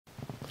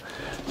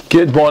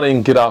Good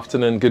morning, good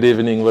afternoon, good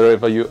evening,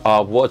 wherever you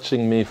are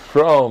watching me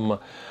from.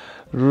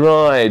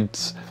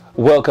 Right,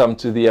 welcome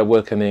to The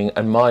Awakening,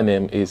 and my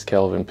name is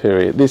Kelvin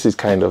Perry. This is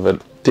kind of a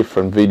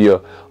different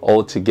video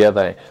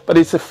altogether, but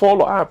it's a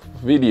follow-up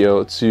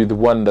video to the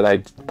one that I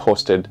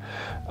posted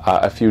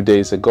a few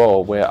days ago,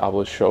 where I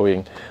was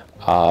showing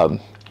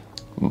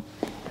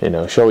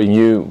showing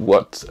you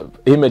what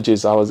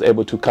images I was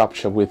able to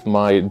capture with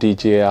my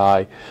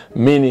DJI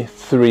Mini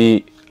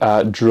 3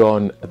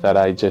 drone that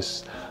I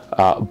just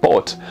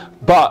bought.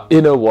 But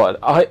you know what,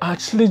 I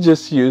actually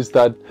just used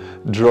that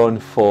drone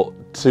for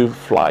 2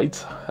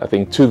 flights. I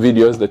think 2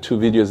 videos, the 2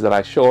 videos that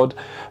I showed,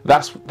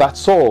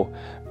 that's all.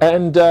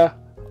 And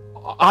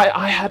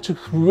I had to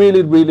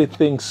really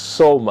think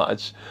so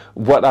much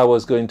what I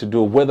was going to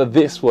do, whether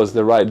this was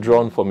the right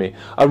drone for me.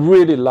 I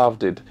really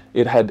loved it.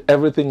 It had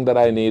everything that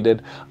I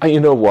needed. And you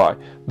know why?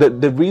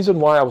 The reason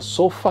why I was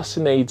so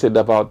fascinated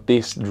about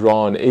this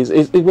drone is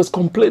it was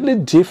completely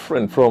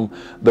different from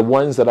the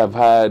ones that I've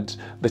had,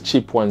 the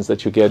cheap ones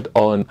that you get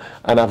on,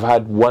 and I've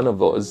had one of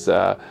those,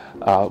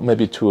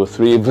 maybe 2 or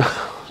 3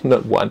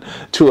 not 1,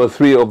 2 or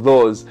 3 of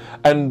those.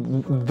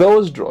 And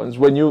those drones,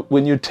 when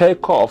you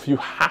take off, you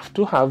have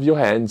to have your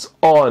hands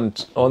on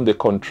the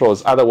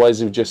controls,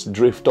 otherwise you just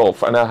drift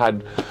off. And I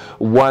had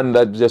one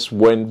that just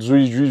went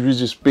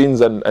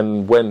spins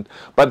and went,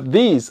 but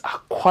these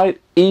are quite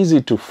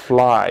easy to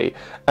fly,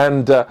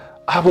 and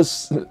I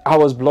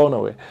was blown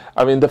away.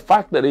 I mean, the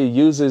fact that it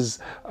uses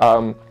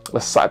a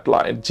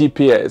satellite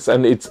GPS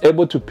and it's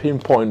able to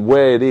pinpoint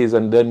where it is,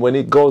 and then when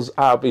it goes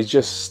up, it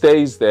just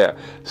stays there.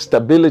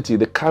 Stability,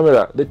 the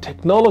camera, the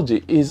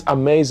technology is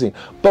amazing.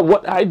 But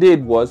what I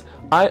did was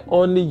I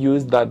only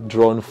used that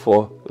drone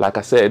for, like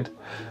I said,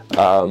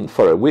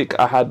 for a week.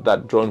 I had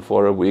that drone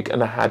for a week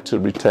and I had to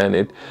return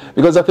it,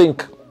 because I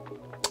think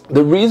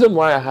the reason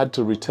why I had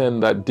to return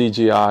that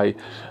DJI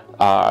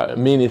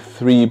Mini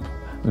 3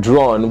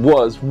 drone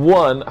was,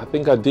 one, I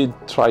think I did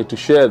try to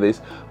share this,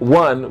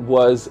 one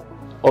was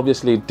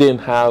obviously it didn't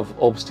have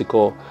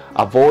obstacle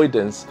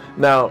avoidance.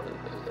 Now,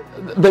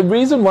 the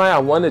reason why I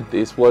wanted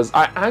this was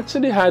I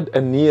actually had a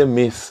near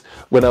miss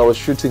when I was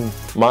shooting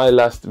my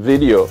last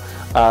video,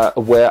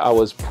 where I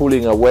was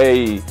pulling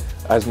away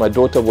as my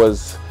daughter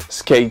was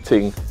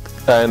skating,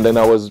 and then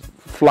I was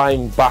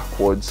flying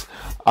backwards.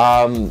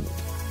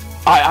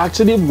 I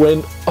actually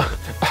went,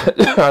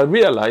 I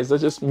realized I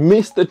just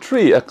missed the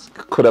tree. I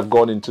could have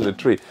gone into the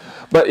tree.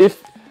 But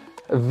if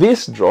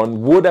this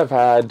drone would have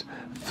had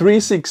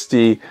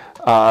 360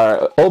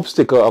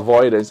 obstacle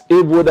avoidance,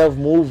 it would have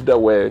moved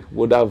away,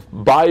 would have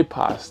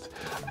bypassed.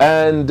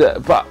 And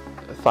but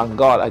thank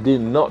God I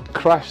did not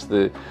crash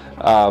the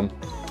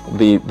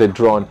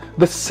drone.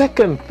 The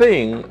second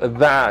thing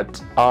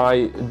that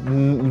I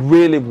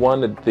really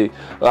wanted,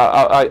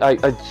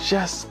 I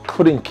just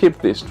couldn't keep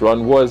this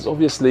drone, was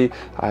obviously,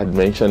 I had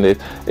mentioned it,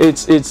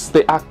 it's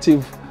the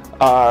active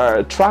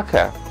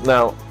tracker.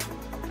 Now,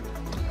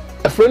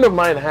 a friend of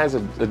mine has a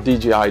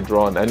DJI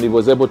drone and he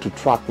was able to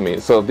track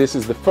me. So this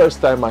is the first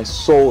time I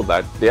saw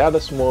that. The other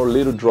small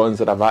little drones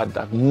that I've had,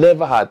 I've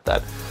never had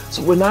that.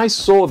 So when I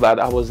saw that,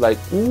 I was like,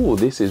 ooh,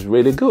 this is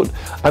really good.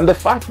 And the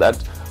fact that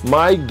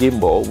my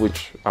gimbal,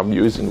 which I'm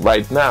using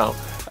right now,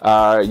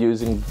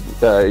 using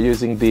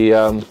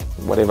the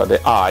whatever,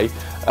 the eye,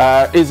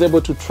 is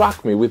able to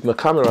track me with my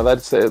camera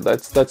that's there.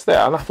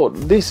 And I thought,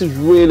 this is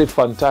really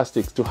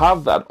fantastic to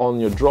have that on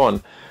your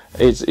drone.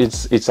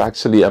 It's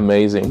actually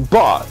amazing.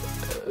 But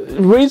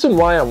the reason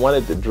why I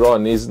wanted the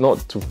drone is not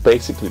to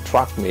basically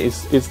track me,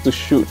 it's to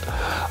shoot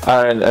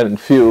and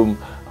film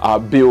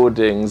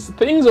buildings,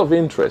 things of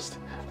interest,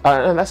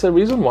 and that's the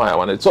reason why I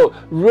wanted. So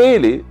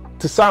really,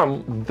 to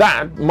some,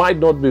 that might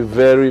not be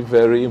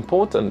very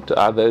important. To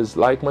others,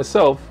 like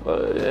myself,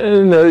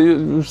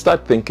 you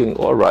start thinking,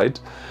 all right,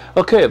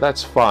 okay,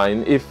 that's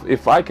fine.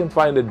 If I can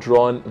find a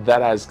drone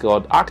that has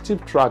got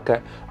active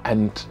tracker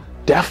and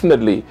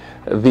definitely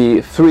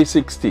the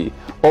 360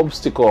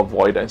 obstacle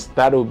avoidance,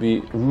 that will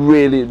be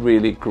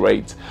really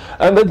great.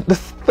 And then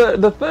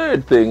the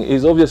third thing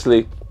is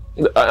obviously,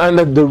 and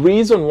the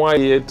reason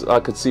why I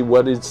could see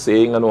what it's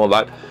saying and all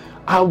that,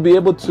 I'll be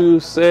able to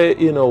say,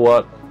 you know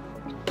what,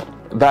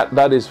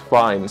 that is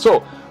fine.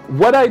 So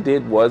what I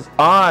did was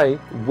I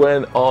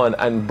went on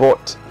and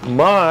bought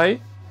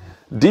my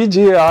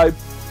DJI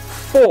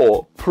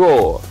 4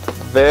 Pro.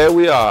 There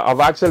we are. I've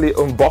actually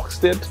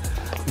unboxed it.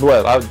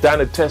 Well, I've done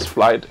a test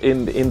flight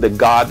in the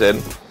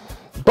garden,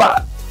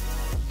 but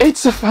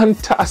it's a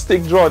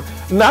fantastic drone.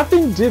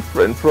 Nothing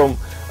different from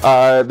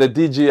the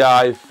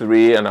DJI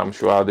 3, and I'm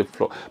sure the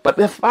floor. But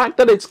the fact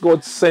that it's got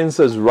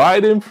sensors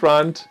right in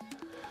front,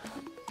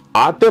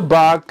 at the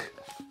back,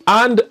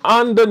 and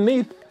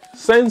underneath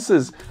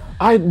sensors.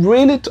 I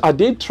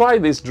did try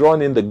this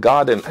drone in the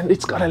garden, and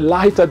it's got a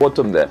light at the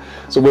bottom there.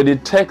 So when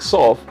it takes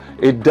off,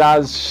 it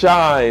does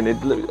shine,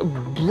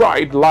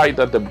 bright light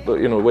at the,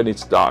 when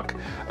it's dark.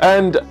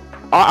 And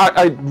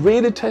I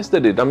really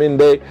tested it. I mean,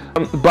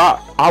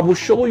 but I will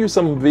show you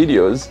some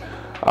videos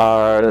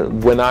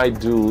when I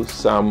do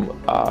some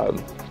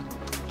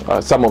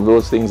some of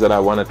those things that I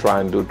want to try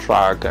and do,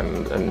 track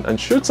and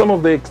shoot some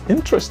of the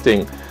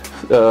interesting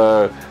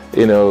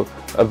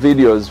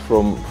videos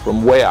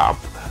from way up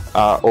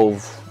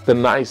of the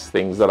nice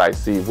things that I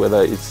see,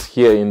 whether it's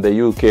here in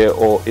the UK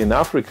or in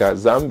Africa,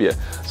 Zambia.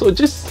 So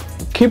just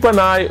keep an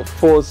eye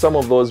for some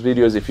of those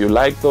videos if you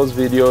like those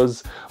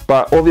videos,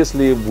 but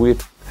obviously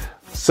with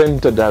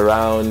centered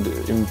around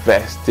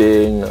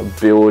investing,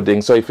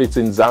 building. So if it's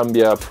in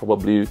Zambia,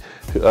 probably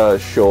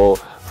show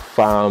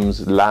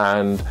farms,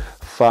 land,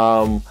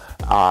 farm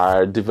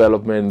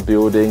development,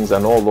 buildings,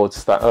 and all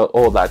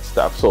that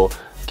stuff. So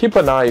keep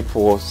an eye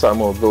for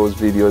some of those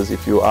videos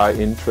if you are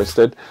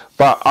interested.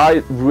 But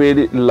I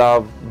really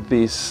love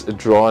this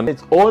drone.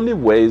 It only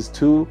weighs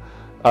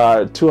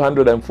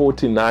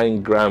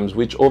 249 grams,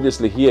 which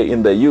obviously here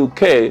in the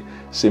UK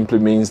simply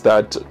means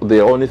that the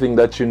only thing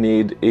that you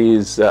need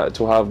is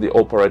to have the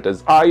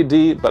operator's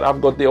ID. But I've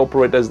got the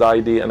operator's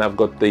ID and I've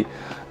got the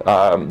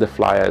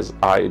flyer's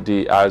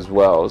ID as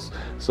well.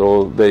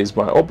 So there is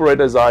my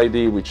operator's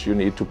ID, which you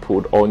need to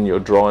put on your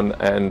drone,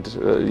 and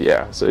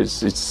yeah, so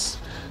it's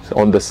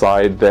on the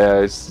side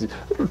there.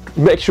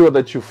 Make sure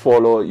that you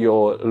follow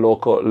your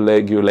local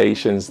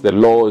regulations, the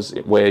laws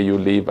where you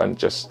live, and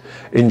just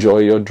enjoy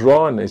your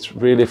drone. It's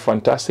really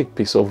fantastic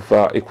piece of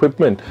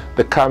equipment.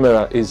 The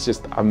camera is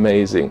just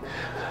amazing.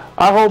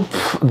 I hope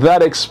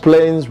that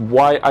explains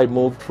why I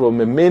moved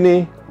from a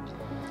Mini,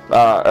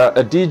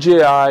 a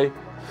DJI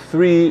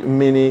 3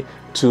 Mini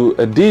to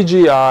a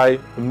DJI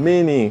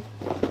Mini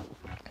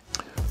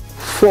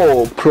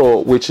 4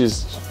 Pro, which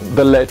is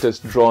the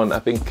latest drone. I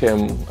think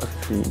came a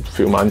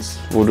few months,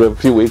 a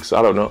few weeks,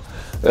 I don't know.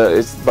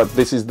 But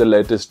this is the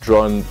latest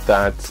drone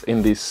that's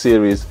in this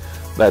series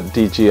that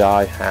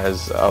DJI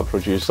has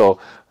produced. So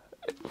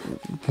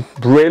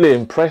really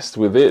impressed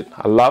with it.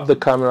 I love the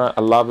camera.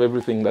 I love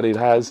everything that it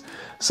has.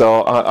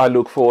 So I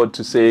look forward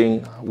to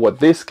seeing what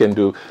this can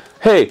do.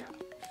 Hey,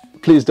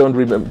 please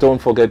don't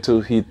forget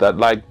to hit that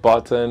like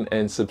button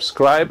and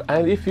subscribe.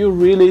 And if you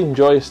really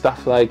enjoy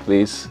stuff like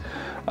this,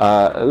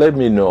 let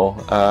me know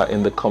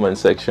in the comment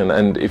section.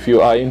 And if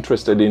you are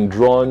interested in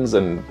drones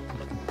and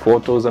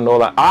photos and all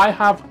that, I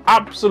have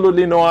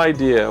absolutely no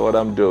idea what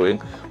I'm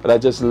doing, but I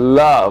just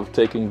love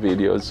taking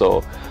videos.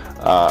 So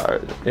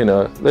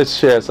let's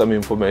share some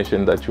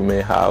information that you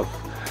may have.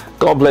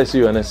 God bless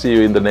you, and I see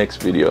you in the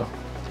next video.